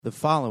The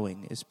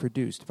following is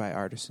produced by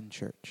Artisan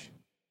Church.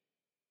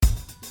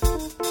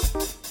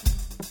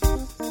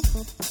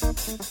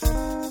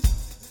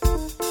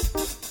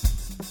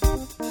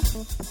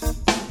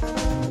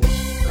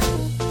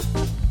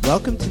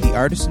 Welcome to the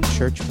Artisan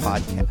Church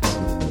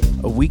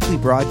Podcast, a weekly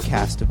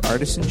broadcast of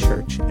Artisan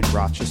Church in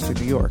Rochester,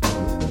 New York.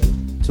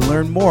 To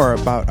learn more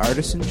about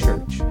Artisan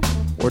Church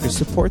or to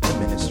support the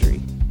ministry,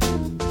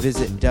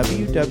 visit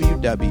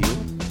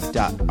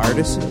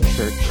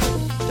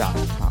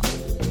www.artisanchurch.com.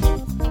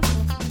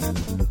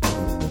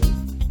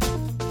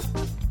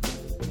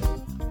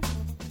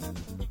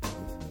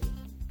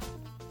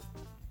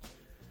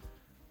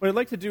 What I'd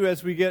like to do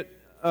as we get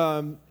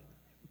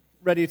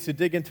ready to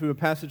dig into a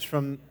passage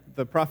from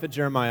the prophet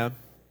Jeremiah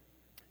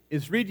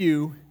is read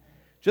you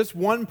just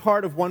one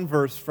part of one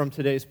verse from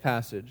today's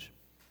passage.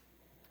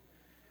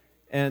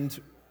 And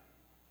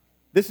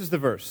this is the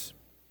verse.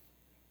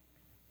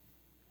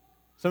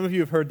 Some of you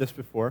have heard this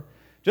before.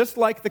 Just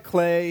like the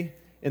clay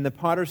in the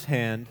potter's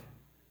hand,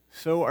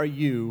 so are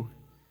you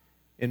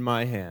in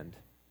my hand.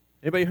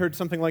 Anybody heard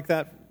something like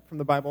that from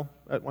the Bible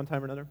at one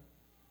time or another?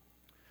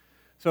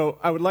 So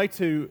I would like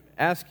to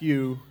ask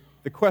you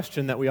the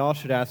question that we all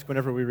should ask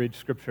whenever we read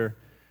Scripture,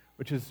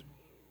 which is,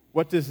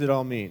 what does it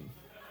all mean?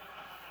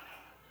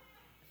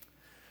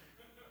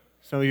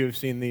 Some of you have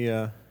seen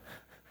the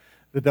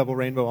double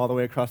rainbow all the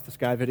way across the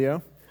sky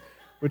video,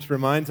 which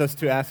reminds us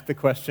to ask the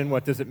question,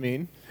 what does it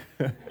mean?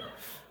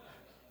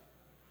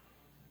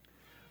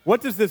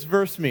 What does this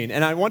verse mean?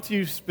 And I want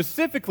you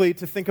specifically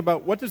to think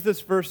about what does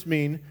this verse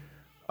mean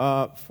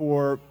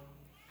for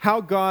how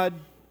God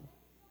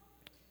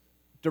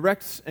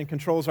directs and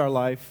controls our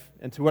life,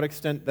 and to what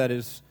extent that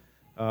is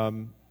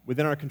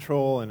within our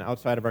control and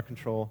outside of our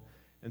control,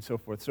 and so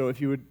forth. So if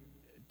you would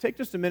take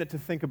just a minute to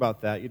think about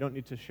that. You don't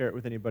need to share it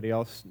with anybody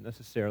else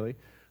necessarily,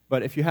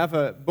 but if you have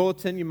a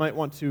bulletin, you might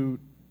want to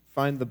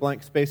find the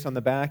blank space on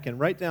the back and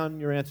write down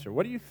your answer.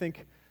 What do you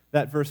think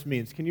that verse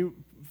means? Can you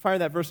fire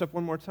that verse up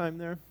one more time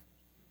there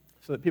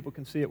so that people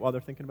can see it while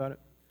they're thinking about it?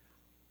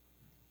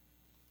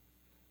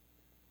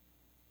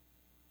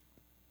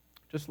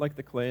 Just like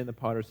the clay in the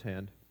potter's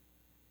hand,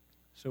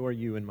 so are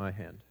you in my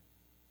hand.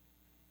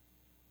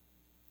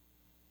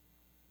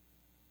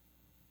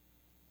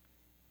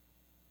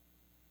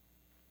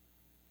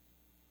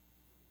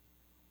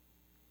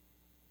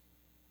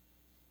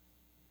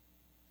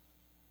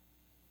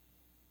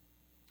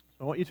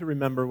 So I want you to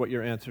remember what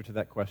your answer to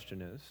that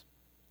question is,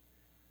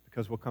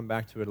 because we'll come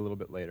back to it a little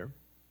bit later.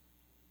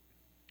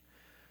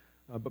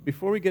 But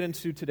before we get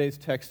into today's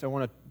text, I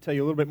want to tell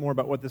you a little bit more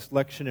about what this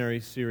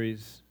lectionary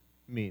series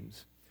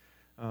means.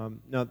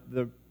 Now,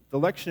 the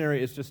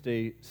lectionary is just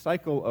a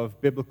cycle of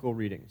biblical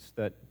readings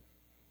that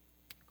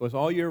goes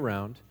all year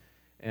round,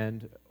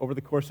 and over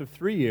the course of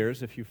 3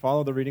 years, if you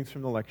follow the readings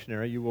from the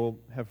lectionary, you will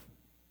have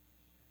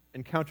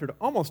encountered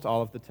almost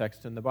all of the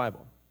text in the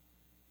Bible.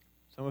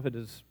 It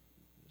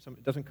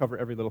doesn't cover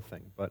every little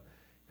thing, but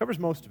it covers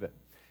most of it.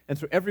 And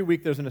so every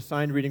week there's an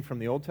assigned reading from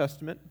the Old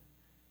Testament,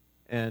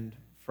 and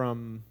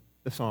from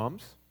the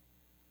Psalms,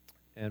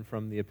 and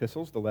from the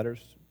epistles, the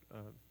letters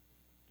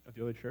of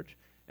the early church,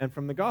 and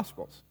from the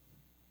Gospels.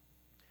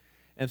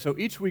 And so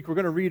each week we're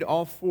going to read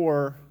all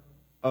 4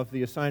 of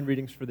the assigned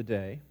readings for the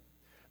day,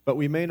 but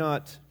we may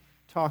not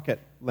talk at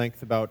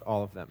length about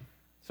all of them.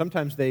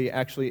 Sometimes they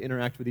actually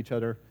interact with each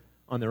other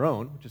on their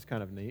own, which is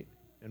kind of neat.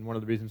 And one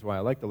of the reasons why I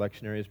like the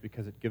lectionary is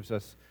because it gives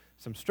us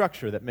some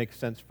structure that makes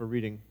sense for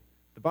reading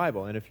the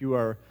Bible. And if you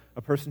are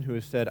a person who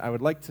has said, I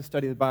would like to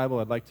study the Bible,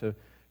 I'd like to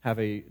have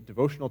a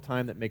devotional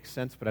time that makes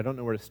sense, but I don't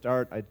know where to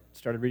start. I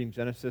started reading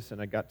Genesis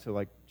and I got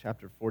to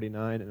chapter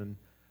 49 and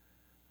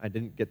I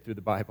didn't get through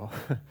the Bible.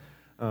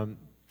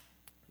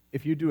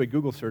 If you do a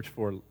Google search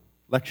for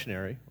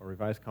lectionary or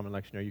Revised Common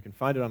Lectionary, you can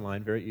find it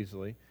online very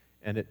easily,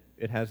 and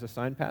it has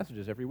assigned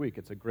passages every week.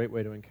 It's a great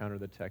way to encounter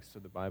the text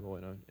of the Bible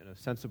in a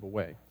sensible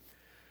way.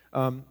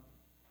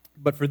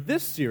 But for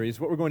this series,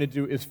 what we're going to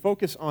do is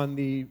focus on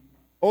the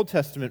Old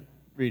Testament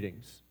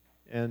readings.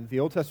 And the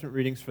Old Testament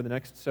readings for the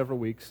next several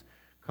weeks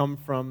come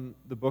from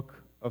the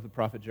book of the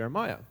prophet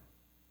Jeremiah.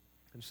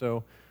 And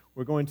so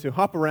we're going to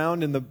hop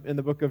around in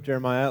the book of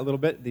Jeremiah a little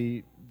bit.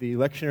 The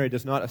lectionary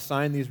does not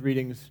assign these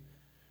readings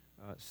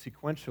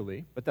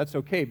sequentially, but that's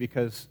okay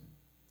because,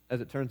 as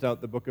it turns out,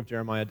 the book of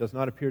Jeremiah does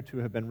not appear to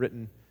have been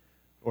written,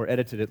 or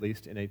edited at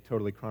least, in a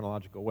totally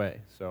chronological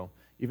way. So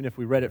even if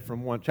we read it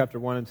from chapter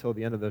 1 until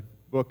the end of the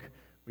book,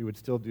 we would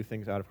still do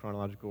things out of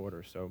chronological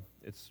order. So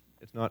it's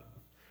not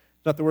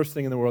the worst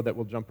thing in the world that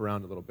we'll jump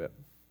around a little bit.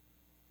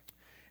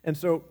 And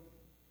so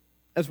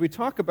as we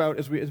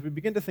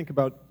begin to think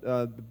about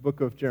the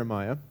book of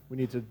Jeremiah, we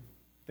need to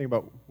think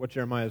about what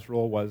Jeremiah's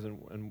role was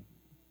and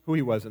who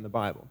he was in the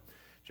Bible.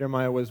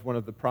 Jeremiah was one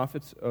of the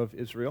prophets of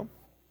Israel.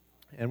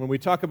 And when we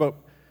talk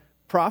about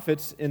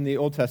prophets in the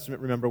Old Testament,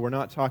 remember, we're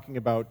not talking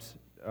about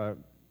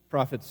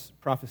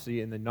prophecy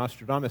in the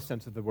Nostradamus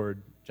sense of the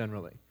word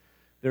generally.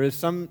 There is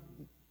some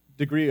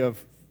degree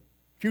of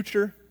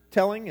future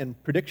telling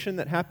and prediction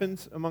that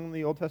happens among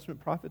the Old Testament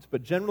prophets,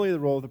 but generally the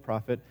role of the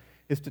prophet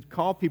is to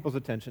call people's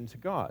attention to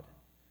God.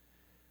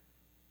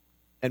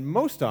 And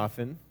most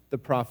often, the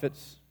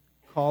prophets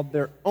called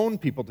their own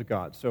people to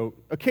God. So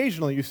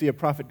occasionally you see a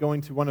prophet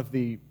going to one of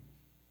the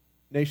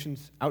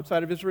nations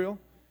outside of Israel,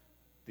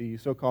 the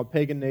so-called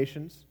pagan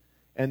nations,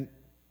 and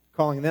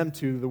calling them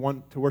to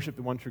worship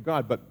the one true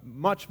God. But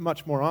much,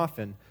 much more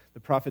often, the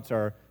prophets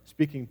are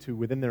speaking to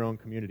within their own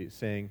communities,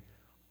 saying,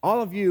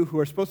 all of you who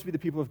are supposed to be the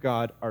people of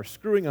God are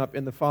screwing up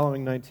in the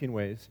following 19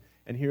 ways,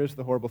 and here's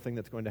the horrible thing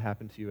that's going to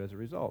happen to you as a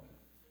result.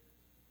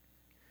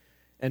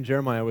 And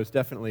Jeremiah was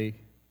definitely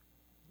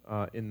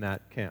in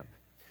that camp.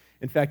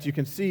 In fact, you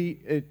can see,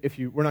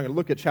 we're not going to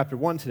look at chapter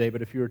 1 today,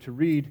 but if you were to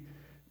read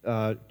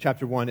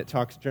chapter 1,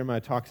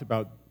 Jeremiah talks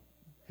about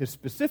his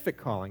specific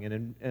calling.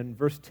 And in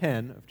verse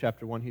 10 of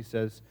chapter 1, he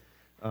says,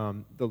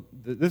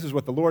 this is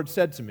what the Lord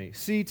said to me.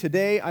 See,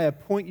 today I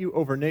appoint you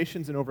over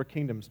nations and over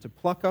kingdoms, to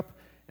pluck up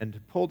and to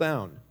pull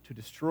down, to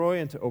destroy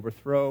and to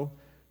overthrow,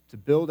 to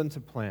build and to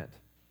plant.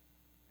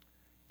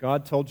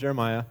 God told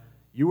Jeremiah,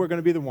 you are going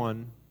to be the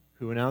one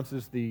who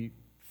announces the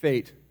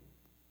fate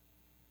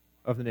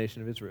of the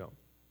nation of Israel.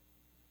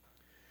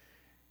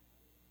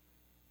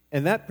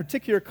 And that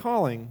particular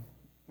calling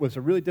was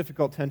a really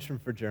difficult tension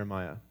for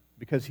Jeremiah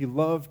because he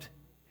loved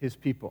his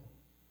people.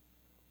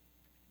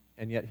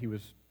 And yet he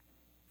was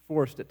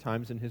forced at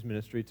times in his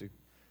ministry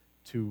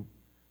to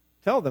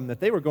tell them that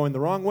they were going the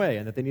wrong way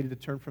and that they needed to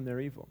turn from their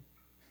evil.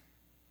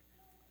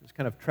 This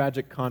kind of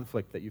tragic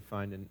conflict that you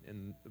find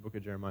in the book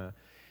of Jeremiah.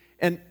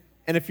 And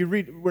if you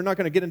read, we're not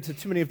going to get into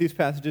too many of these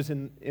passages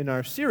in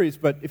our series,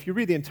 but if you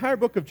read the entire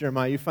book of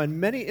Jeremiah, you find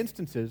many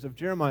instances of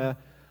Jeremiah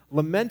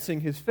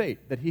lamenting his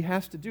fate, that he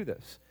has to do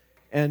this.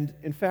 And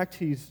in fact,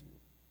 he's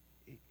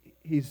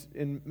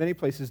in many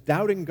places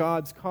doubting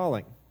God's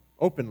calling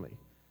openly,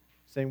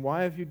 saying,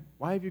 why have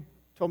you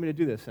told me to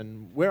do this?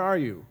 And where are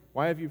you?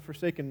 Why have you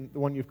forsaken the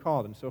one you've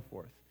called? And so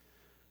forth.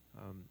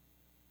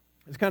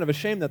 It's kind of a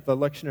shame that the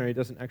lectionary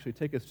doesn't actually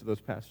take us to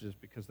those passages,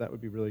 because that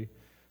would be really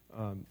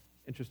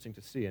interesting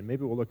to see. And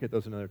maybe we'll look at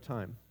those another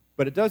time.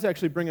 But it does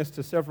actually bring us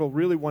to several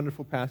really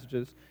wonderful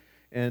passages,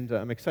 and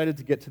I'm excited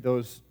to get to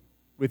those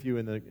with you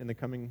in the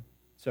coming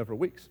several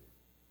weeks.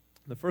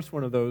 The first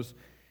one of those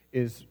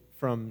is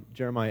from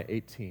Jeremiah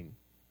 18,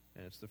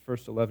 and it's the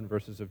first 11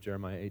 verses of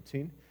Jeremiah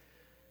 18.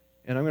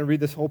 And I'm going to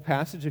read this whole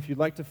passage. If you'd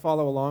like to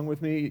follow along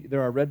with me,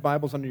 there are red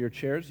Bibles under your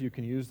chairs. You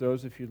can use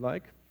those if you'd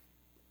like.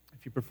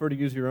 If you prefer to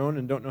use your own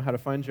and don't know how to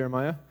find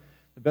Jeremiah,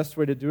 the best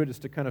way to do it is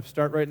to kind of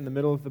start right in the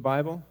middle of the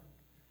Bible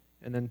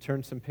and then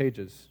turn some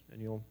pages,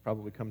 and you'll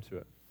probably come to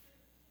it.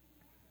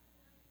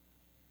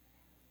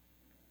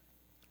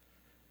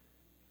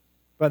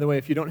 By the way,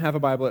 if you don't have a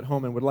Bible at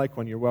home and would like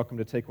one, you're welcome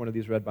to take one of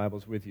these red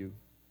Bibles with you.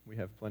 We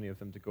have plenty of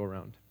them to go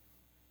around.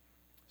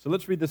 So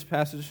let's read this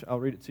passage. I'll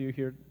read it to you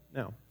here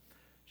now.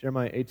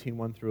 Jeremiah 18,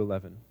 1 through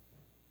 11.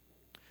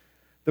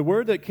 The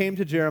word that came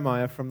to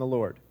Jeremiah from the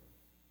Lord.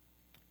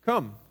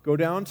 Come, go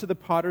down to the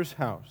potter's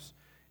house,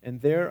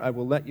 and there I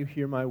will let you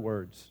hear my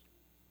words.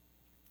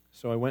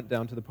 So I went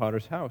down to the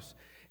potter's house,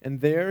 and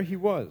there he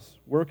was,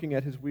 working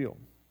at his wheel.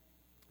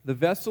 The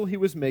vessel he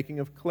was making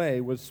of clay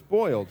was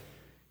spoiled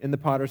in the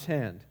potter's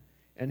hand,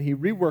 and he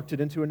reworked it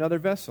into another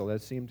vessel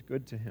that seemed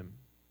good to him.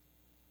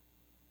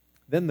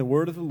 Then the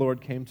word of the Lord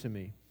came to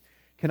me.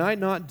 Can I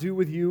not do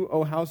with you,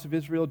 O house of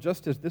Israel,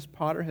 just as this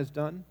potter has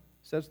done,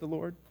 says the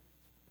Lord?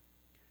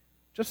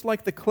 Just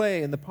like the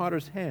clay in the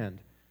potter's hand,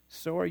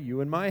 so are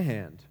you in my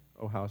hand,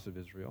 O house of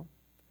Israel.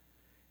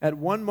 At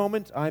one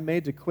moment I may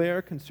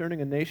declare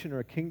concerning a nation or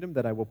a kingdom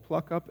that I will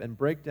pluck up and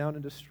break down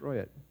and destroy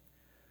it.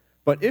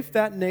 But if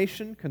that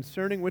nation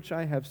concerning which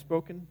I have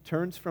spoken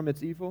turns from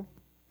its evil,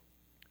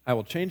 I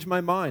will change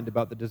my mind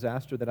about the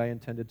disaster that I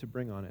intended to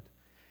bring on it.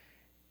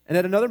 And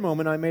at another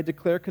moment I may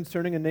declare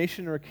concerning a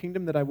nation or a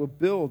kingdom that I will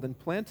build and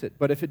plant it.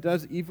 But if it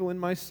does evil in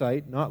my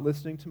sight, not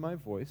listening to my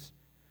voice,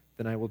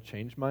 then I will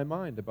change my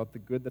mind about the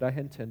good that I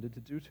intended to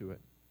do to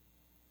it.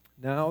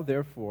 Now,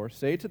 therefore,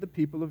 say to the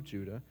people of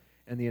Judah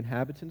and the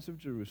inhabitants of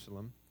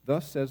Jerusalem,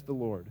 thus says the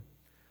Lord,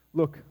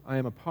 look, I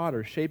am a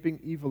potter, shaping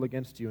evil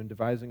against you and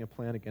devising a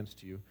plan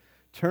against you.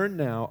 Turn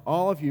now,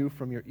 all of you,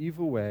 from your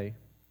evil way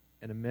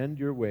and amend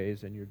your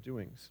ways and your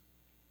doings.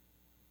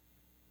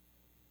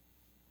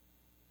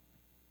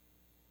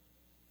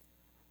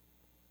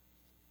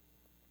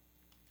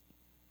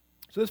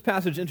 So this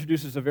passage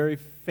introduces a very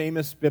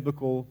famous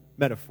biblical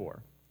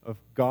metaphor of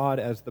God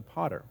as the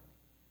potter.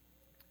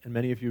 And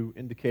many of you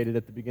indicated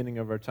at the beginning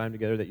of our time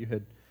together that you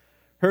had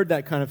heard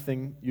that kind of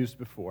thing used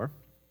before.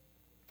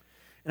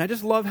 And I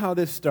just love how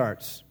this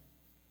starts.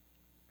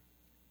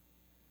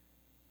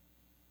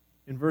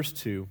 In verse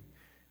 2,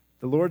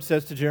 the Lord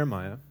says to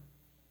Jeremiah,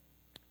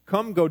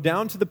 come, go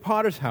down to the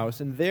potter's house,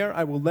 and there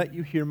I will let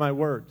you hear my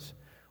words.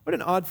 What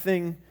an odd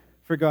thing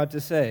for God to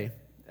say.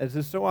 As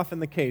is so often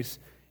the case,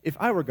 if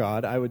I were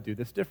God, I would do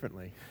this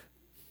differently.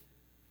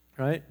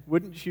 Right?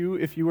 Wouldn't you,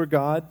 if you were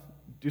God,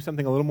 do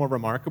something a little more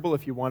remarkable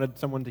if you wanted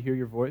someone to hear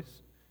your voice?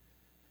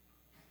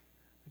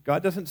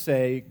 God doesn't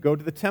say, go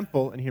to the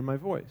temple and hear my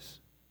voice.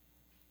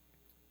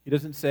 He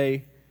doesn't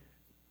say,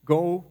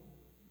 go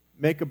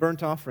make a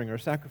burnt offering or a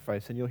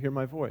sacrifice and you'll hear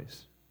my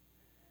voice.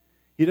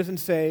 He doesn't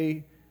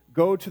say,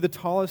 go to the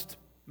tallest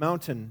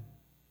mountain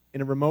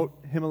in a remote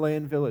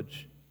Himalayan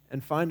village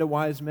and find a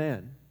wise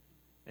man,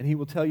 and he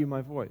will tell you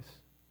my voice.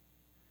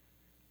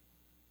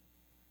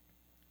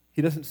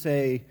 He doesn't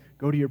say,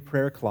 go to your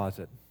prayer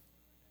closet,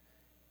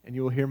 and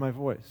you will hear my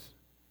voice.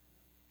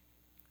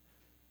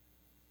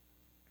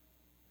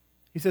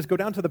 He says, go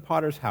down to the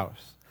potter's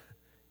house,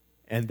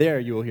 and there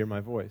you will hear my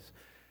voice.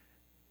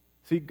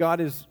 See, God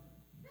is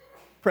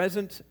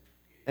present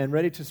and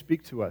ready to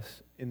speak to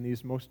us in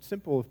these most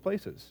simple of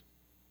places.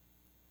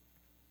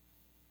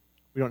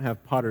 We don't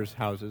have potter's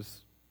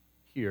houses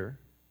here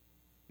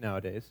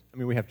nowadays. I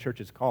mean, we have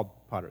churches called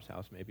Potter's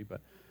House, maybe,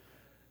 but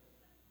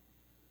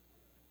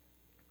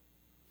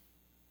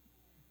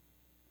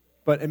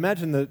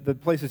imagine the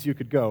places you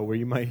could go where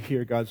you might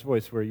hear God's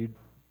voice where you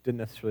didn't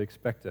necessarily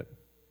expect it.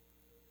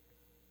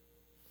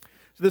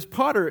 So this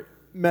potter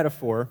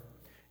metaphor,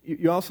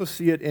 you also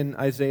see it in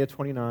Isaiah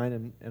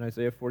 29 and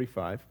Isaiah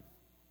 45.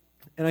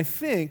 And I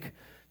think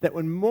that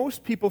when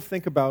most people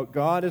think about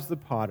God as the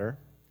potter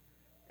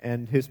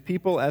and his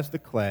people as the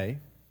clay,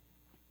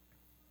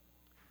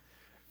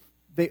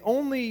 they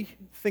only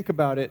think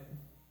about it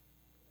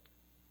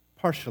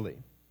partially.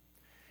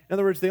 In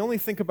other words, they only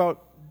think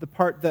about the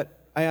part that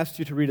I asked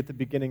you to read at the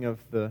beginning of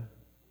the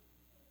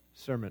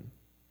sermon.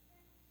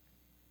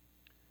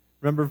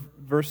 Remember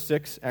verse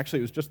 6? Actually,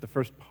 it was just the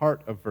first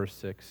part of verse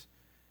 6.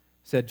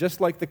 Said,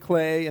 just like the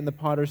clay in the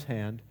potter's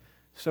hand,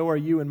 so are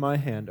you in my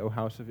hand, O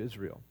house of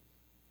Israel.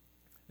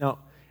 Now,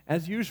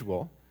 as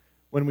usual,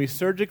 when we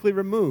surgically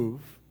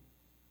remove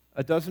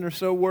a dozen or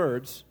so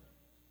words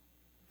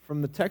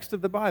from the text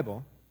of the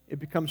Bible, it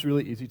becomes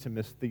really easy to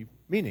miss the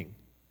meaning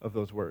of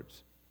those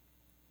words.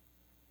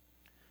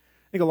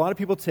 I think a lot of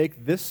people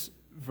take this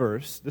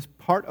verse, this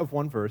part of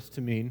one verse,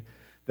 to mean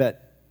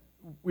that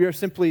we are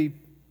simply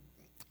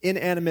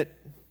inanimate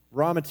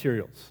raw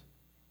materials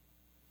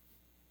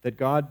that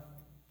God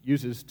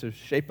uses to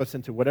shape us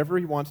into whatever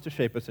he wants to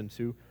shape us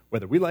into,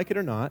 whether we like it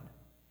or not,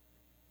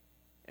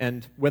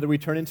 and whether we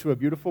turn into a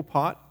beautiful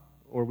pot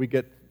or we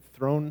get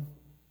thrown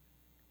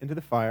into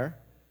the fire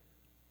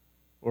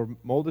or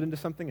molded into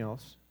something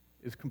else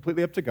is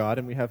completely up to God,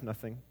 and we have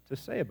nothing to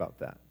say about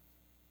that.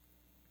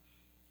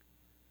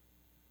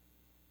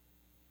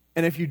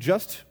 And if you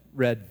just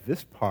read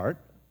this part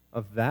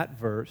of that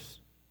verse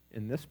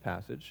in this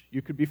passage,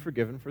 you could be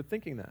forgiven for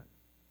thinking that.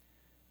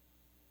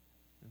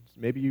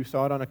 Maybe you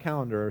saw it on a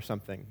calendar or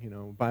something,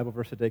 Bible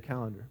verse a day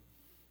calendar.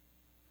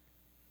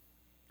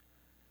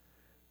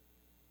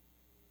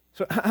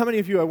 So how many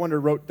of you, I wonder,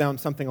 wrote down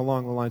something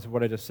along the lines of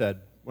what I just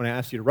said when I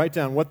asked you to write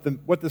down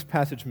what this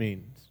passage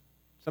means?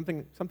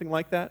 Something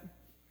like that?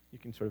 You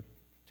can sort of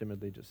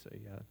timidly just say,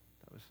 yeah,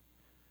 that was...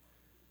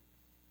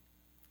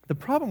 The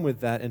problem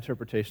with that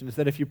interpretation is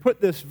that if you put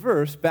this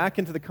verse back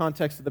into the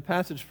context of the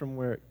passage from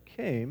where it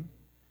came,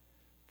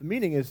 the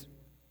meaning is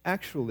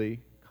actually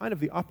kind of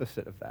the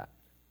opposite of that.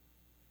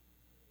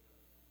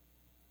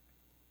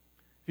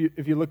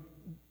 If you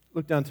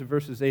look down to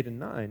verses 8 and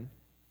 9,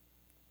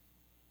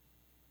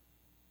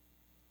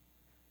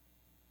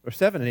 or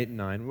 7 and 8 and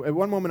 9, at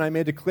one moment I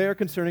may declare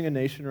concerning a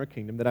nation or a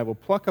kingdom that I will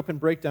pluck up and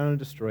break down and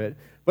destroy it.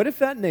 But if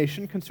that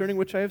nation concerning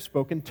which I have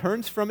spoken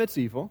turns from its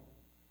evil,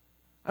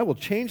 I will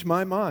change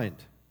my mind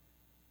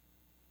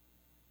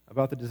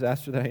about the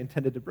disaster that I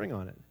intended to bring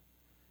on it.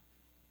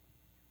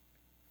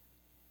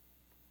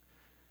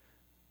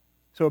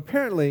 So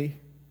apparently,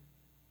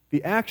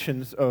 the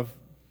actions of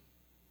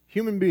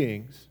human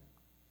beings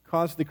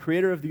caused the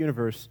creator of the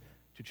universe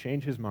to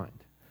change his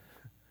mind.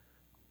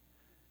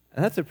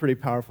 And that's a pretty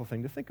powerful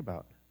thing to think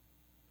about.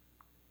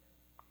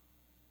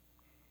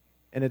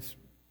 And it's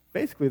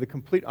basically the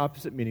complete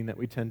opposite meaning that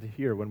we tend to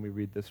hear when we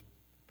read this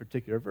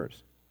particular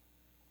verse.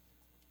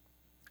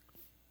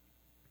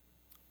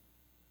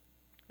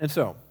 And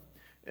so,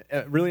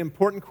 a really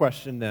important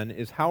question then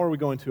is, how are we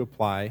going to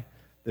apply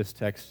this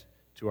text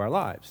to our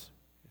lives?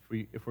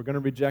 If we're going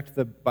to reject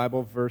the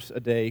Bible verse a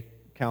day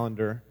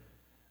calendar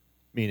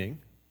meaning,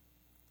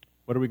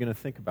 what are we going to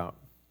think about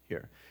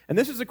here? And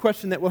this is a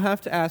question that we'll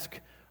have to ask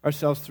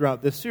ourselves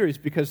throughout this series,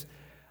 because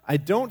I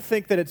don't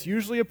think that it's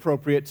usually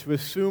appropriate to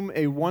assume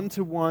a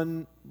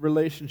one-to-one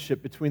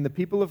relationship between the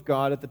people of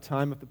God at the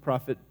time of the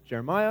prophet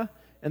Jeremiah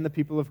and the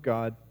people of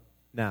God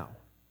now.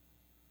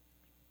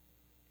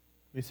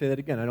 Let me say that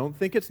again. I don't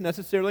think it's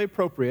necessarily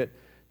appropriate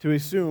to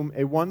assume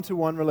a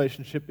one-to-one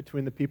relationship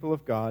between the people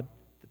of God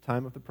at the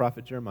time of the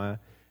prophet Jeremiah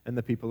and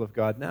the people of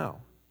God now.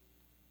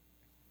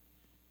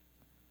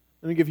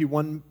 Let me give you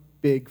one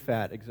big,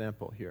 fat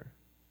example here.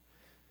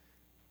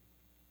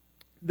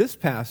 This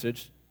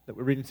passage that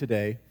we're reading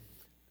today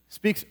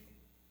speaks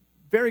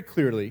very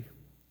clearly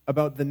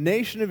about the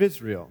nation of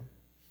Israel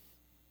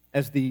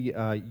as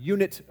the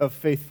unit of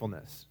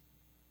faithfulness.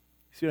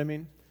 See what I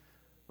mean?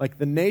 Like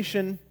the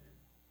nation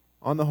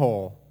on the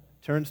whole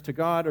turns to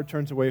God or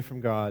turns away from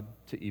God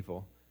to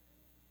evil.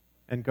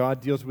 And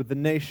God deals with the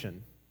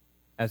nation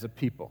as a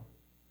people.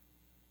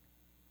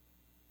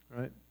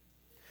 Right?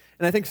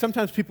 And I think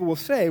sometimes people will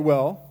say,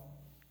 well,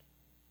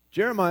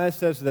 Jeremiah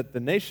says that the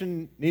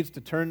nation needs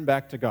to turn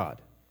back to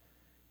God.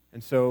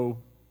 And so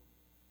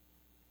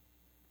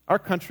our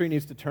country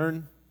needs to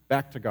turn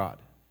back to God.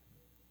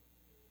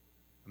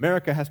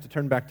 America has to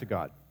turn back to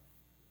God.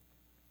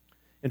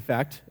 In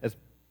fact, as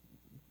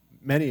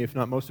many, if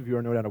not most of you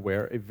are no doubt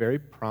aware, a very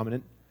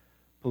prominent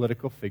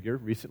political figure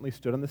recently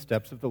stood on the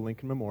steps of the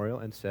Lincoln Memorial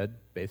and said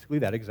basically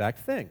that exact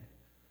thing.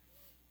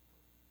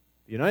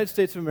 The United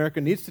States of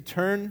America needs to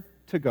turn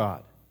to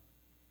God.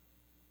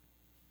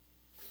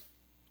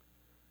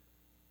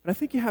 But I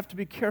think you have to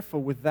be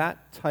careful with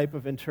that type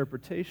of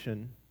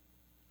interpretation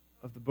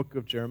of the book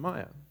of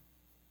Jeremiah.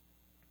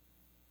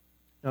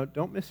 Now,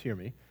 don't mishear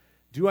me.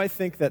 Do I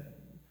think that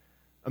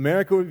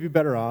America would be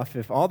better off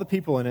if all the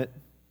people in it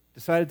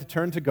decided to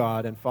turn to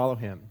God and follow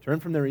Him, turn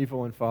from their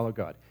evil and follow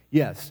God?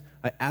 Yes,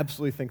 I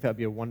absolutely think that would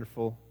be a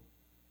wonderful,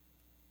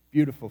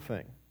 beautiful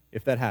thing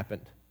if that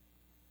happened.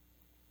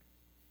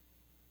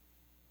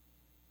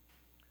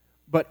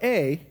 But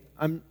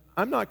I'm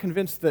not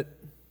convinced that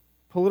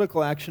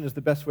political action is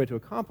the best way to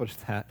accomplish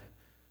that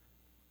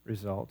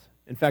result.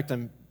 In fact,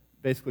 I'm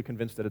basically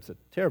convinced that it's a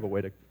terrible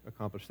way to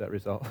accomplish that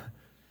result.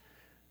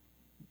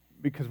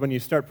 Because when you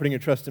start putting your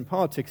trust in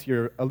politics,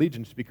 your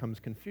allegiance becomes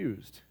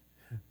confused.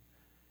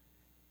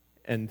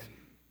 And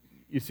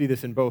you see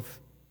this in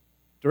both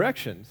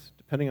directions.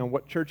 Depending on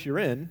what church you're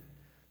in,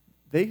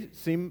 they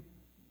seem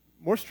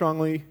more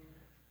strongly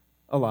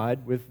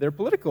allied with their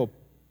political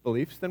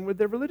beliefs than with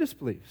their religious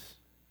beliefs.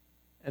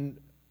 And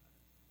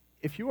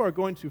if you are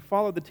going to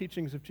follow the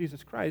teachings of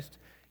Jesus Christ,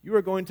 you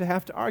are going to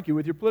have to argue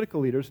with your political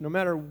leaders no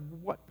matter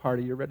what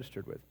party you're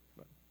registered with.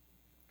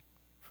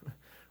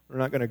 We're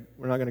not going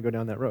to go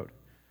down that road.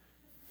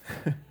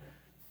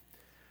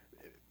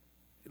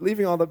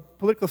 Leaving all the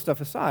political stuff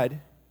aside,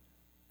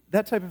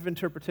 that type of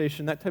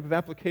interpretation, that type of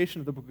application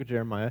of the book of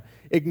Jeremiah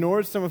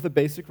ignores some of the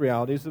basic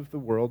realities of the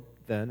world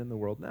then and the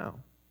world now.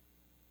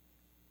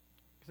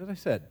 Because as I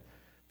said,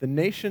 the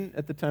nation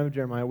at the time of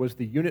Jeremiah was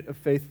the unit of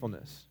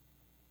faithfulness.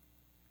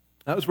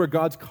 That was where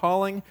God's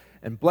calling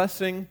and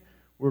blessing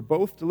were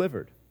both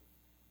delivered.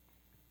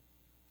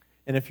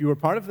 And if you were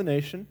part of the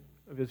nation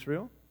of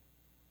Israel,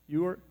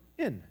 you were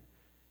in.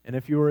 And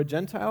if you were a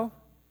Gentile,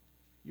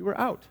 you were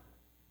out.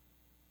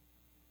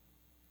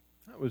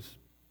 That was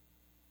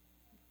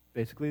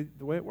basically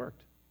the way it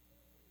worked.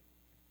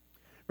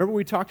 Remember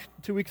we talked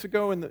 2 weeks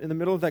ago in the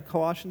middle of that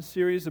Colossians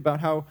series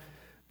about how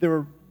there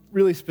were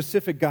really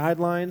specific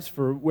guidelines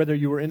for whether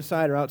you were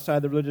inside or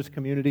outside the religious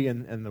community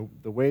and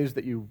the ways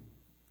that you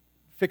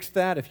fixed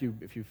that if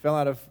you fell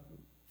out of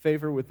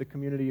favor with the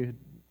community you had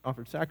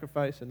offered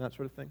sacrifice and that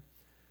sort of thing.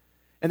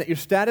 And that your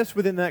status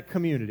within that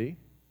community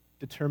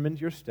determined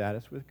your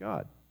status with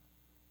God.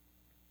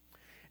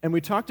 And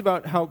we talked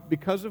about how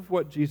because of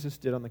what Jesus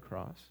did on the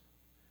cross,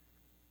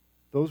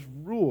 those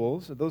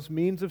rules, those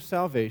means of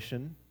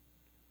salvation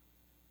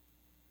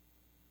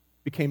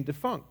became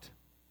defunct.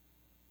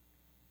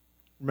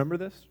 Remember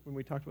this when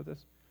we talked about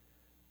this?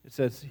 It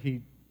says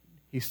he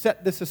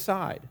set this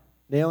aside,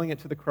 nailing it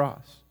to the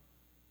cross.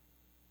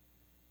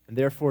 And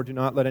therefore do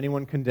not let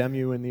anyone condemn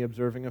you in the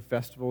observing of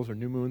festivals or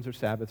new moons or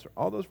Sabbaths or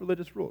all those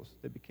religious rules.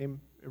 They became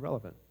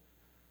irrelevant.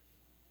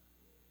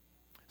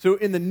 So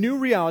in the new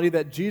reality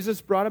that Jesus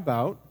brought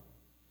about,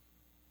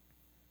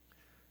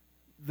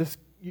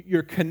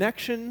 your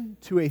connection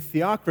to a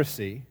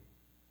theocracy,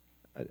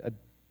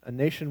 a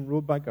nation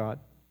ruled by God,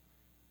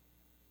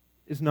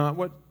 is not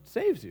what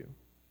saves you.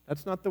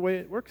 That's not the way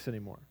it works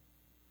anymore.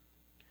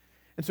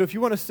 And so if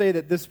you want to say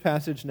that this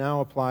passage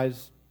now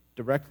applies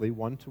directly,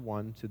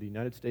 one-to-one, to the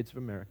United States of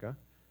America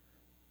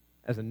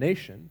as a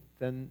nation,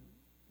 then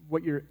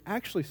what you're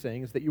actually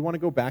saying is that you want to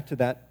go back to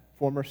that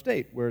former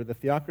state where the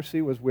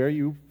theocracy was where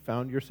you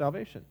found your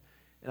salvation.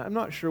 And I'm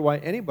not sure why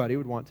anybody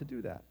would want to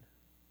do that.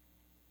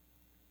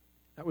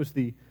 That was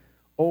the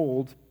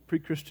old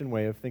pre-Christian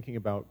way of thinking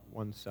about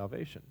one's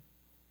salvation.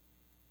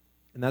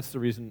 And that's the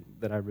reason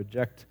that I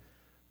reject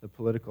the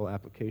political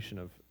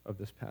application of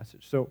this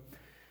passage. So,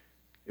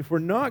 if we're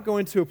not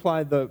going to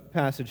apply the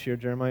passage here,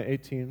 Jeremiah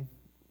 18,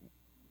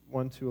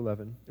 1 to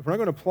 11, if we're not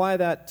going to apply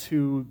that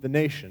to the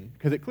nation,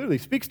 because it clearly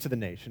speaks to the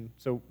nation,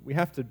 so we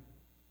have to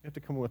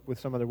come up with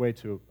some other way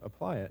to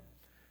apply it,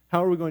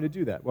 how are we going to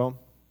do that? Well,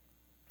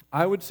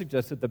 I would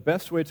suggest that the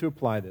best way to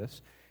apply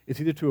this is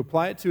either to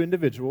apply it to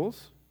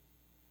individuals,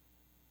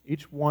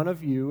 each one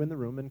of you in the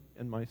room,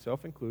 and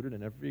myself included,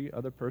 and every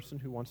other person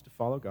who wants to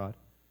follow God,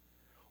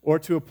 or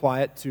to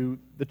apply it to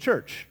the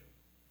church.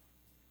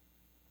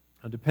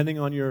 Now, depending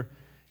on your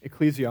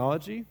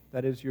ecclesiology,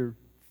 that is your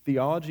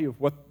theology of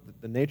what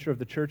the nature of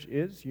the church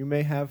is, you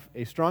may have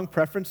a strong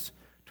preference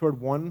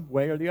toward one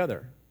way or the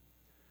other.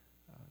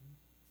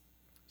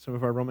 Some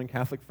of our Roman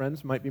Catholic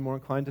friends might be more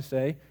inclined to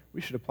say,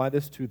 we should apply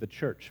this to the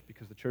church,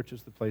 because the church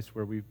is the place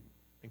where we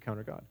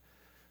encounter God.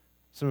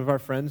 Some of our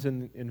friends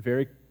in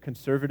very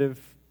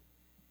conservative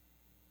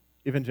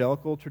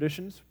evangelical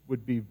traditions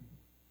would be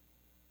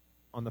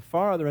on the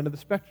far other end of the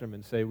spectrum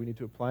and say we need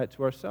to apply it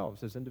to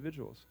ourselves as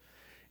individuals.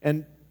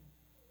 And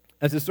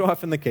as is so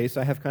often the case,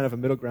 I have kind of a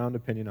middle ground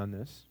opinion on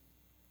this.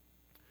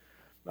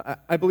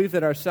 I believe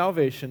that our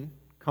salvation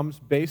comes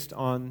based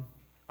on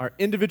our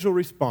individual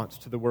response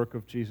to the work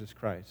of Jesus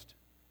Christ.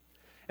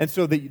 And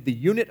so the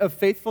unit of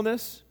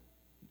faithfulness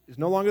is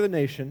no longer the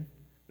nation,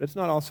 but it's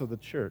not also the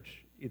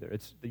church either.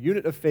 It's the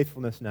unit of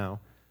faithfulness now,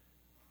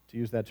 to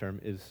use that term,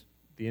 is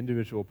the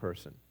individual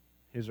person,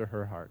 his or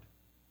her heart.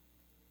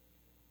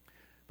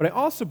 But I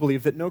also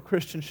believe that no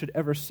Christian should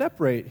ever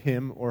separate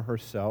him or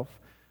herself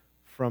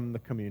from the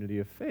community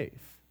of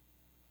faith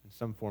in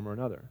some form or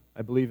another.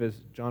 I believe, as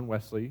John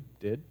Wesley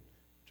did,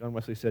 John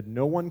Wesley said,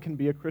 "No one can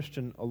be a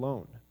Christian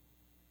alone."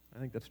 I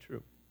think that's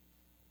true.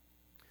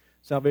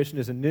 Salvation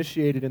is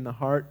initiated in the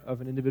heart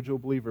of an individual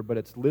believer, but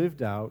it's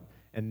lived out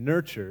and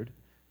nurtured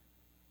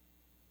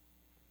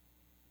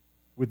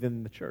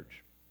within the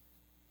church.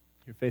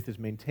 Your faith is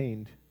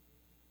maintained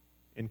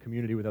in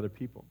community with other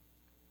people.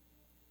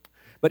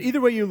 But either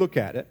way you look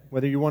at it,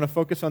 whether you want to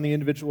focus on the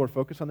individual or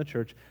focus on the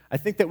church, I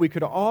think that we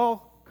could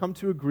all come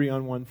to agree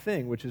on one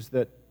thing, which is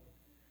that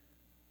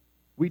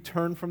we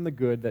turn from the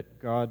good that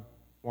God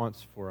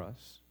wants for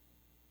us,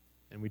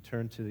 and we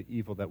turn to the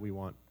evil that we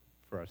want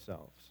for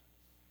ourselves.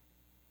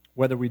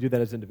 Whether we do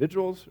that as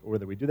individuals or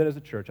whether we do that as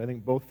a church, I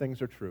think both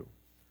things are true.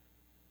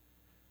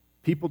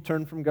 People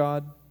turn from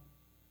God,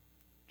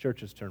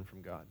 churches turn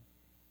from God.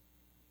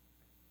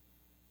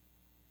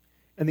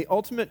 And the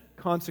ultimate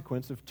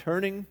consequence of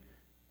turning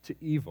to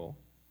evil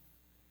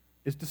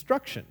is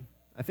destruction.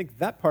 I think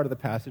that part of the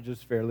passage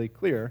is fairly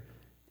clear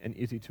and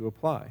easy to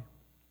apply.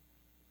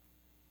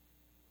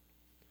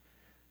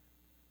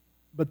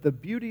 But the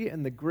beauty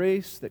and the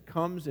grace that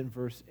comes in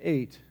verse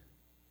 8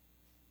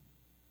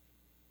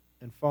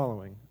 and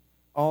following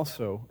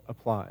also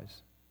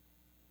applies.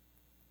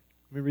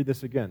 Let me read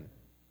this again,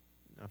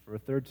 now for a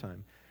third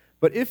time.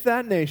 But if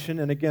that nation,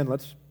 and again,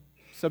 let's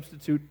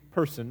substitute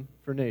person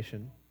for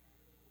nation,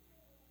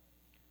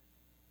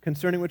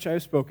 concerning which I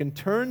have spoken,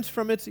 turns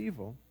from its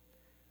evil,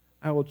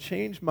 I will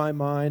change my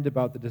mind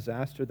about the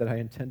disaster that I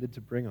intended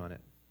to bring on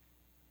it.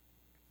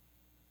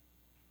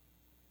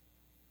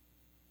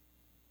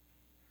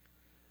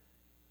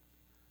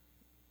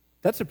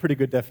 That's a pretty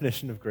good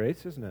definition of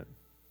grace, isn't it?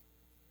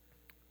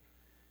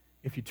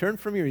 If you turn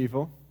from your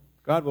evil,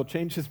 God will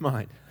change his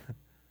mind.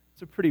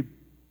 That's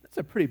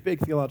a pretty big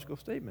theological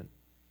statement.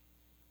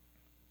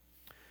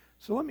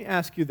 So let me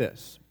ask you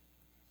this.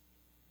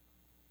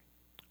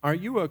 Are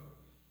you a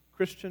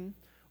Christian,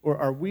 or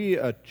are we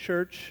a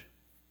church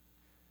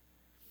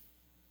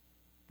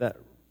that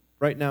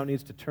right now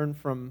needs to turn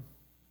from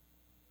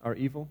our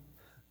evil?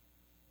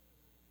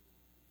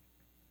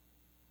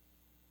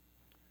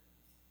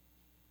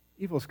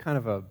 Evil is kind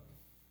of a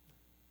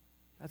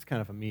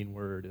mean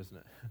word, isn't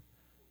it?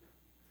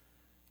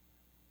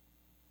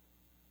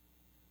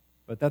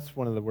 But that's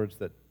one of the words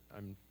that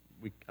I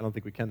don't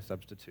think we can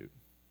substitute.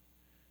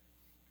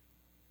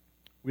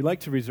 We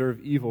like to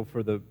reserve evil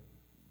for the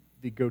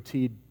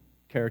goateed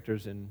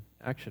characters in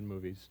action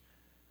movies,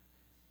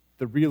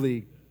 the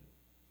really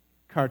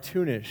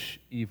cartoonish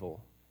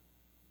evil,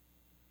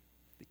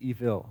 the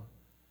evil,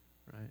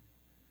 right?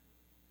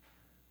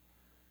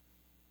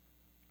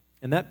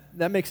 And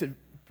that makes it,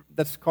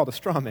 that's called a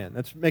straw man.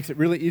 That makes it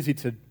really easy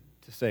to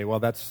say, well,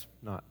 that's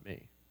not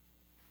me.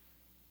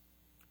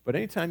 But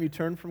anytime you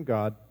turn from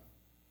God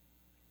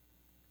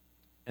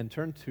and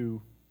turn to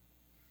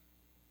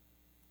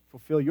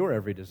fulfill your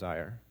every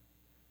desire,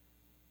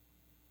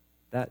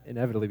 that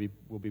inevitably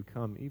will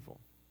become evil.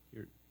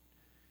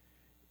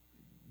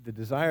 The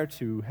desire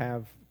to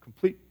have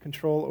complete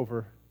control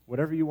over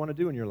whatever you want to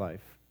do in your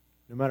life,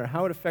 no matter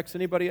how it affects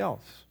anybody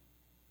else.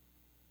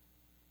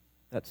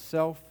 That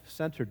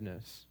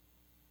self-centeredness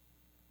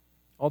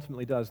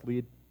ultimately does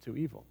lead to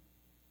evil.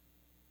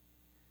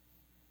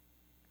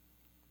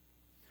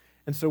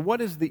 And so what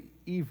is the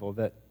evil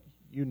that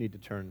you need to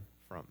turn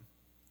from?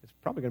 It's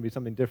probably going to be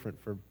something different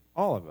for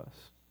all of us.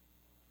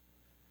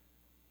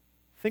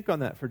 Think on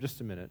that for just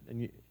a minute.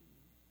 And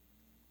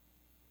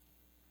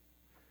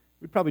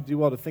we'd probably do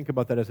well to think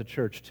about that as a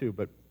church too,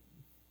 but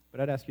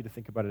I'd ask you to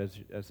think about it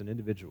as an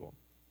individual.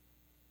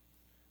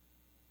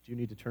 Do you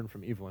need to turn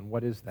from evil, and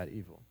what is that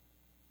evil?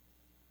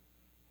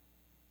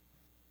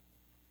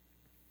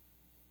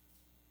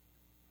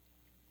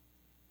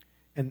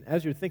 And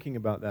as you're thinking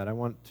about that, I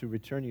want to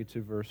return you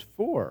to verse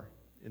 4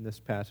 in this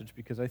passage,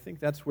 because I think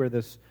that's where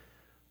this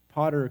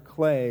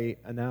potter-clay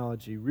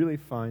analogy really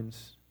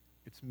finds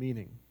its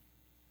meaning.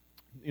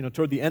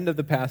 Toward the end of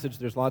the passage,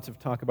 there's lots of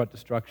talk about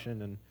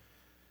destruction and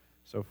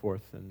so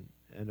forth.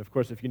 And of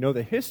course, if you know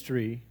the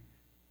history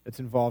that's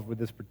involved with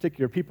this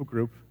particular people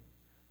group,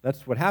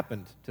 that's what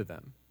happened to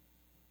them.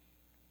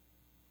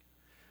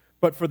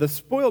 But for the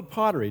spoiled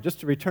pottery,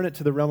 just to return it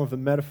to the realm of the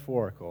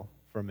metaphorical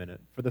for a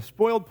minute, for the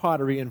spoiled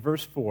pottery in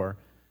verse 4,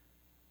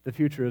 the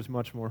future is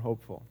much more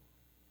hopeful.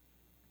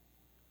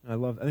 I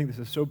think this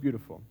is so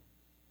beautiful.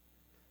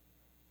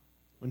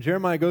 When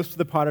Jeremiah goes to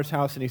the potter's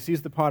house and he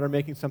sees the potter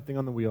making something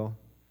on the wheel,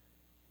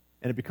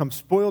 and it becomes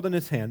spoiled in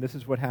his hand, this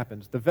is what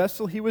happens. The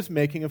vessel he was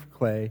making of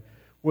clay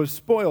was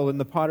spoiled in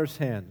the potter's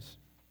hands,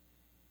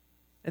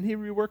 and he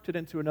reworked it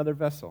into another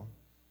vessel,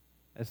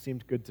 as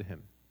seemed good to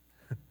him.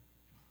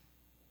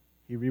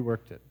 He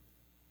reworked it.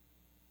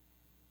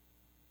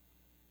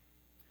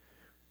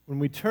 When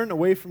we turn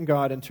away from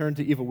God and turn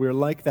to evil, we're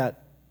like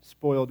that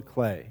spoiled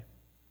clay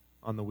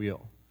on the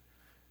wheel.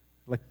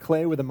 Like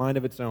clay with a mind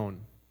of its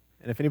own.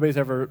 And if anybody's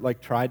ever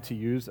tried to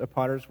use a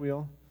potter's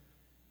wheel,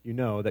 you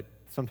know that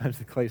sometimes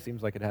the clay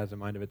seems like it has a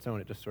mind of its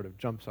own. It just sort of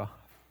jumps off.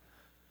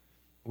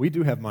 We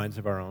do have minds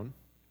of our own.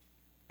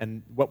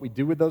 And what we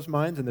do with those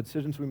minds and the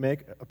decisions we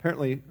make,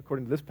 apparently,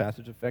 according to this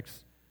passage,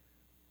 affects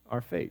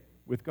our fate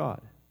with God.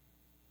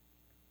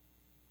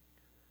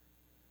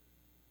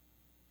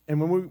 And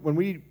when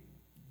we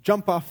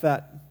jump off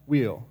that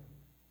wheel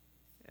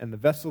and the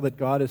vessel that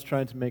God is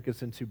trying to make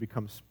us into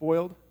becomes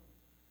spoiled,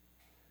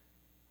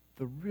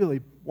 the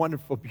really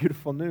wonderful,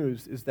 beautiful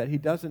news is that He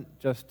doesn't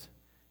just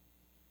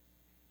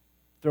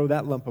throw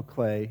that lump of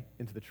clay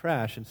into the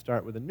trash and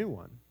start with a new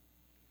one.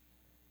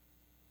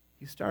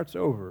 He starts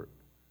over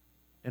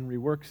and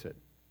reworks it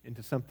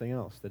into something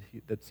else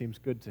that seems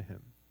good to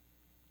Him.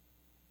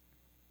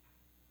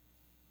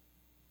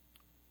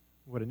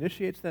 What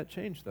initiates that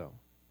change, though,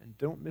 and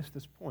don't miss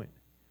this point,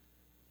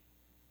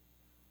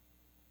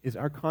 is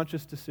our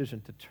conscious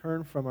decision to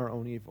turn from our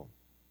own evil.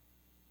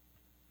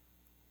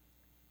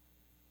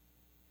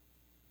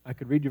 I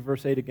could read you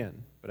verse 8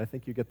 again, but I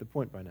think you get the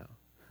point by now.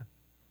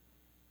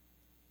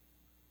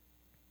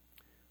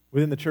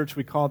 Within the church,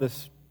 we call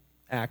this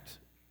act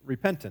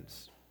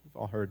repentance. We've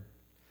all heard,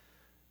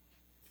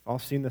 we've all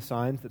seen the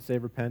signs that say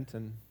repent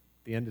and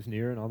the end is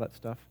near and all that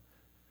stuff.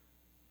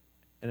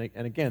 And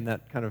again,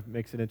 that kind of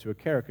makes it into a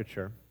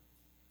caricature.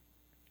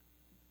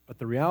 But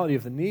the reality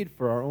of the need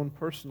for our own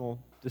personal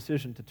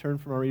decision to turn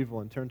from our evil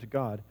and turn to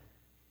God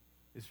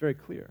is very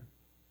clear.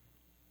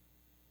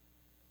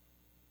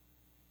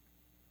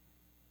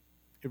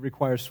 It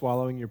requires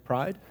swallowing your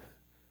pride,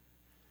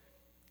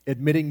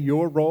 admitting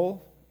your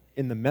role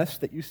in the mess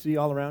that you see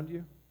all around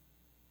you,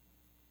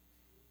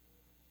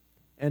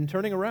 and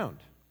turning around.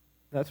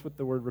 That's what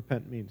the word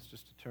repent means,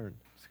 just to turn.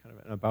 It's kind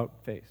of an about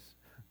face.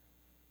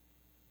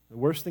 The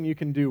worst thing you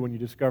can do when you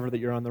discover that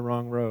you're on the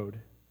wrong road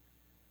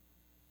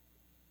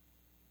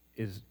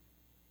is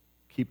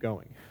keep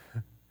going.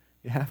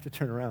 You have to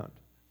turn around.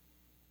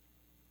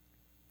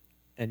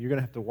 And you're going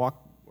to have to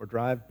walk or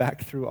drive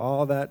back through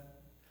all that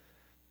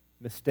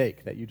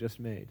mistake that you just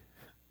made.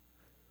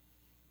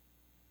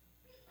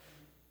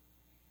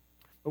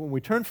 But when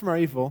we turn from our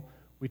evil,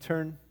 we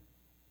turn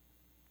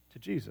to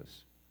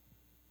Jesus.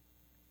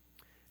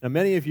 Now,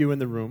 many of you in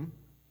the room,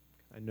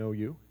 I know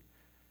you,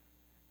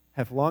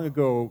 have long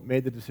ago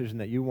made the decision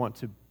that you want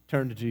to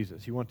turn to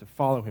Jesus. You want to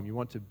follow Him. You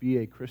want to be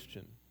a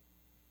Christian.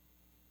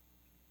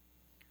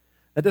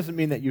 That doesn't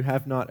mean that you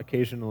have not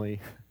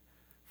occasionally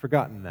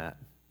forgotten that.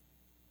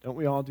 Don't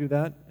we all do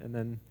that? And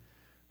then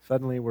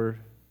suddenly we're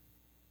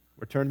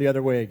turned the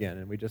other way again,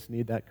 and we just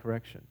need that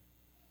correction.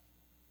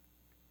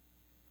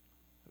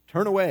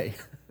 Turn away.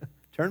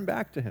 Turn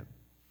back to Him.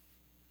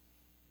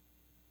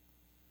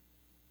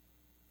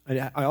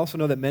 I also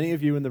know that many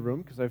of you in the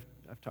room, because I've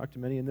talked to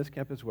many in this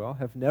camp as well,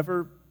 have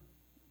never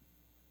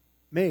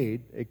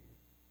made a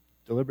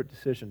deliberate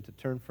decision to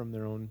turn from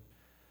their own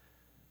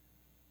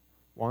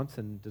wants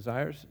and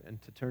desires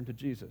and to turn to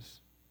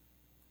Jesus.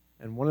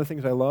 And one of the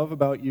things I love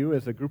about you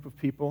as a group of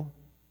people,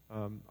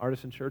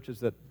 Artisan Church, is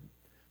that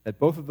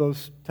both of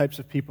those types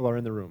of people are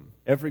in the room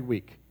every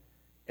week.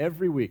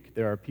 Every week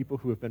there are people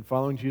who have been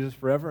following Jesus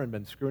forever and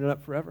been screwing it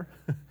up forever.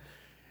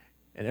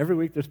 And every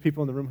week there's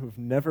people in the room who've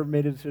never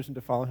made a decision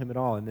to follow Him at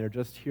all, and they're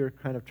just here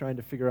kind of trying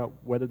to figure out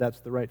whether that's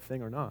the right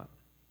thing or not.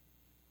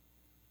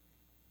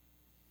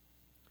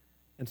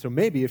 And so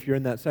maybe if you're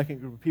in that second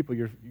group of people,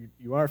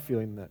 you are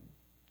feeling that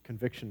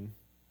conviction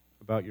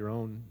about your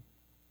own,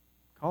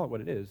 call it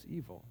what it is,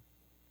 evil.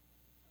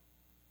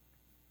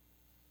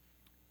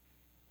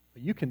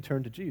 But you can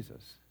turn to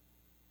Jesus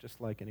just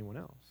like anyone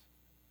else.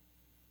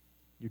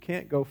 You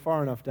can't go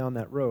far enough down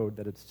that road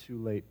that it's too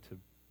late to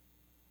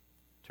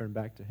turn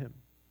back to Him.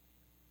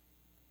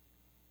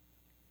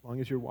 As long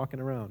as you're walking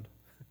around,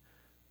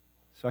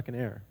 sucking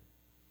air,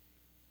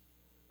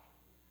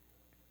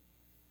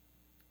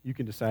 you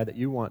can decide that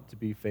you want to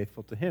be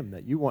faithful to Him,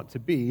 that you want to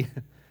be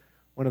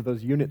one of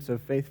those units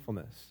of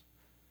faithfulness.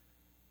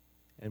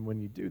 And when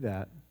you do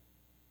that,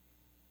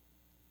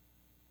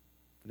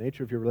 the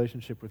nature of your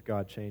relationship with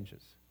God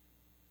changes.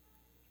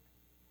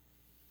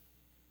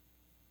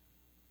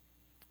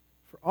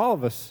 For all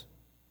of us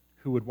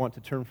who would want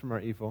to turn from our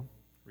evil,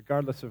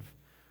 regardless of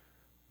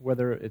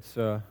whether it's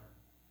a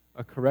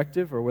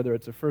corrective or whether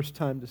it's a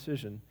first-time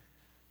decision,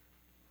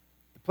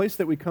 the place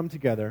that we come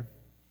together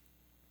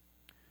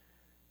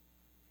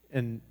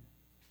and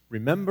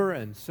remember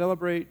and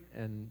celebrate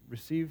and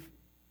receive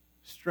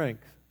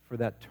strength for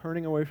that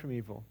turning away from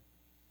evil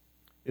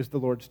is the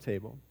Lord's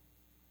table.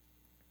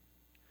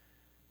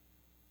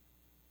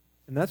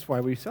 And that's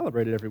why we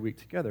celebrate it every week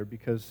together,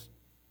 because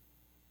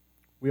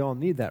we all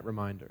need that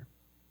reminder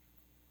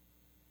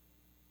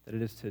that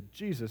it is to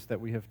Jesus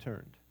that we have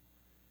turned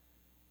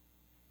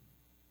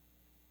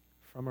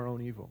from our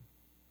own evil.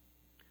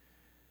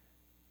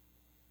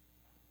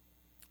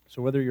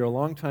 So whether you're a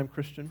longtime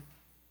Christian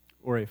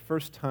or a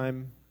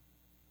first-time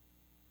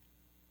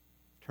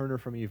turner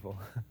from evil,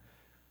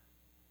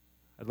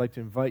 I'd like to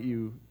invite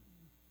you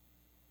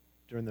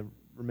during the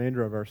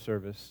remainder of our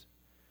service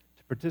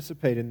to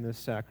participate in this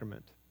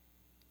sacrament,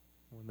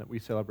 one that we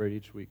celebrate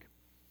each week.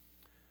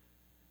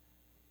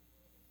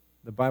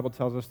 The Bible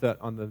tells us that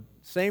on the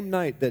same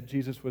night that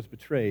Jesus was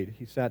betrayed,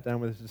 he sat down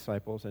with his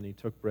disciples and he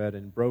took bread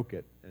and broke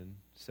it and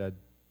said,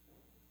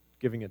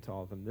 giving it to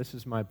all of them, "This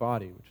is my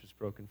body, which is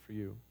broken for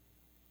you."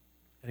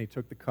 And he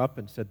took the cup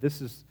and said, "This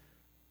is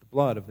the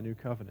blood of the new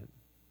covenant.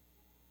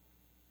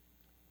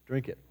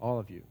 Drink it, all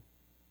of you.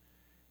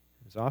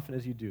 As often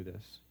as you do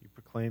this, you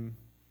proclaim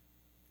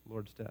the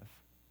Lord's death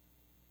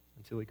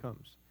until he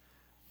comes."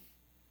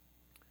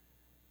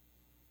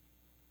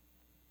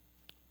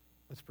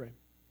 Let's pray.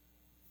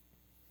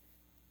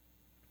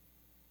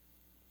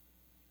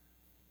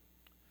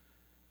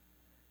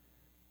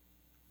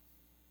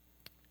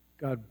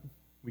 God,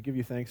 we give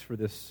you thanks for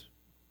this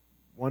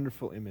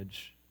wonderful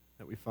image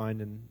that we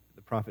find in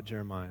the prophet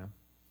Jeremiah,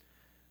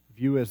 of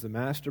you as the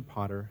master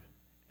potter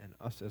and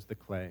us as the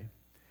clay.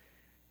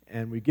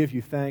 And we give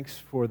you thanks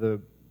for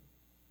the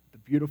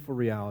beautiful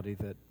reality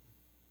that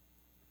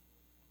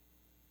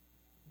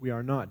we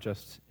are not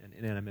just an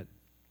inanimate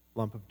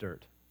lump of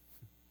dirt,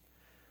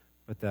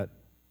 but that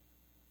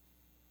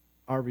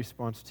our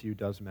response to you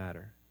does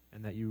matter,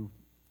 and that you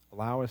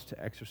allow us to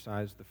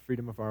exercise the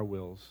freedom of our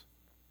wills.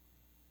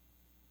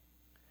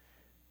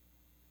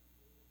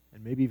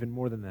 And maybe even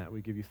more than that,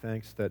 we give you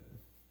thanks that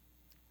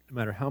no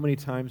matter how many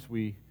times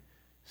we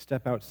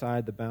step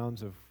outside the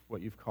bounds of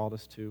what you've called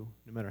us to,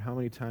 no matter how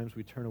many times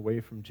we turn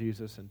away from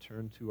Jesus and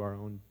turn to our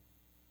own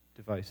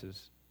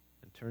devices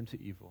and turn to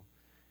evil,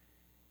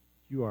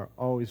 you are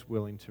always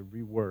willing to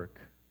rework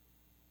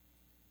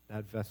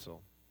that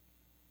vessel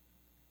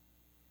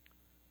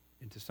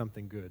into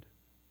something good.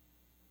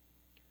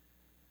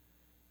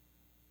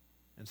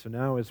 And so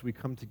now as we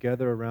come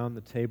together around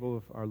the table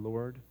of our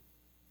Lord,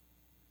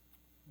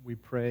 we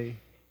pray,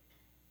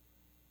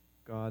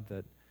 God,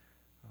 that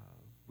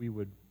we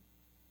would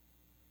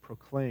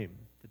proclaim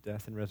the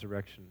death and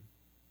resurrection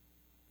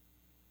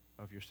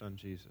of your Son,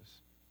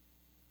 Jesus.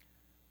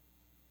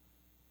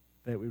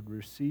 That we would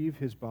receive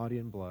his body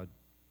and blood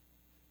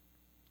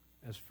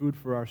as food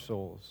for our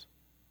souls,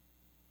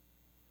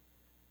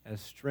 as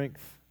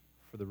strength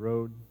for the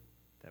road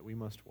that we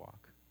must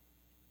walk.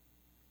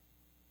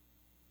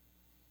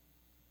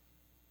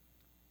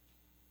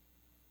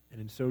 And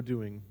in so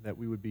doing, that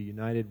we would be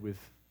united with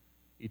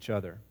each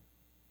other,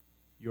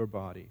 your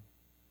body,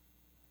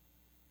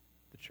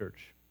 the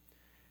church,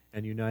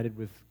 and united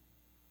with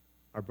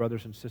our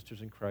brothers and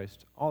sisters in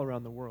Christ all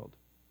around the world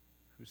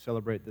who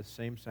celebrate this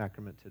same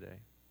sacrament today.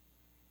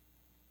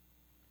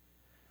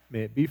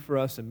 May it be for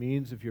us a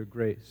means of your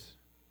grace,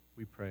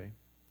 we pray.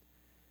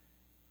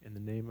 In the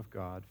name of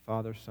God,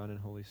 Father, Son, and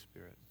Holy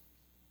Spirit.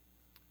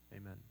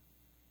 Amen.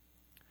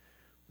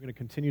 We're going to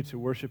continue to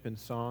worship in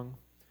song.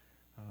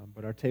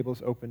 But our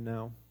table's open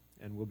now,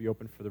 and will be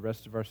open for the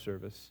rest of our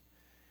service.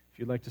 If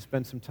you'd like to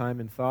spend some time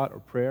in thought or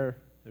prayer,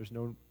 there's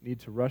no need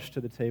to rush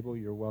to the table.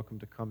 You're welcome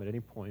to come at any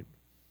point.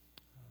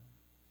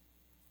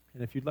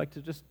 And if you'd like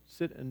to just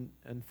sit and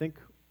think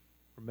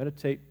or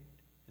meditate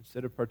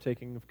instead of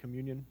partaking of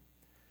communion,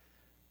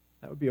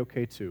 that would be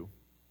okay too.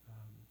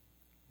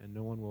 And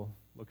no one will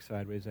look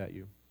sideways at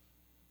you.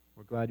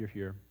 We're glad you're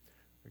here,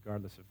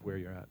 regardless of where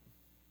you're at.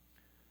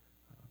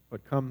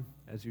 But come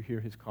as you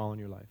hear his call in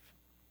your life.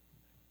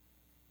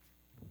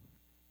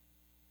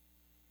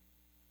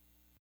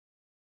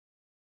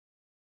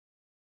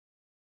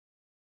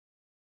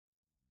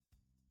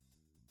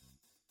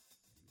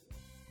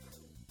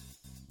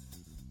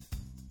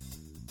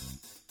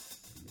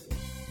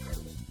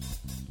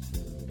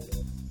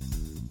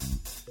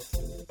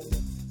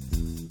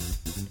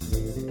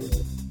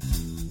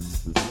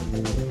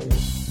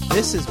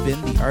 This has been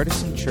the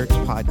Artisan Church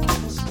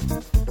Podcast.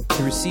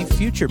 To receive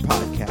future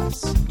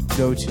podcasts,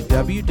 go to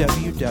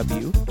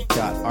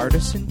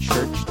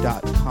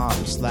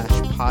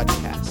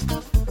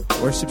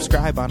www.artisanchurch.com/podcast or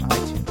subscribe on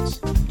iTunes.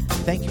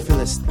 Thank you for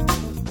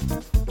listening.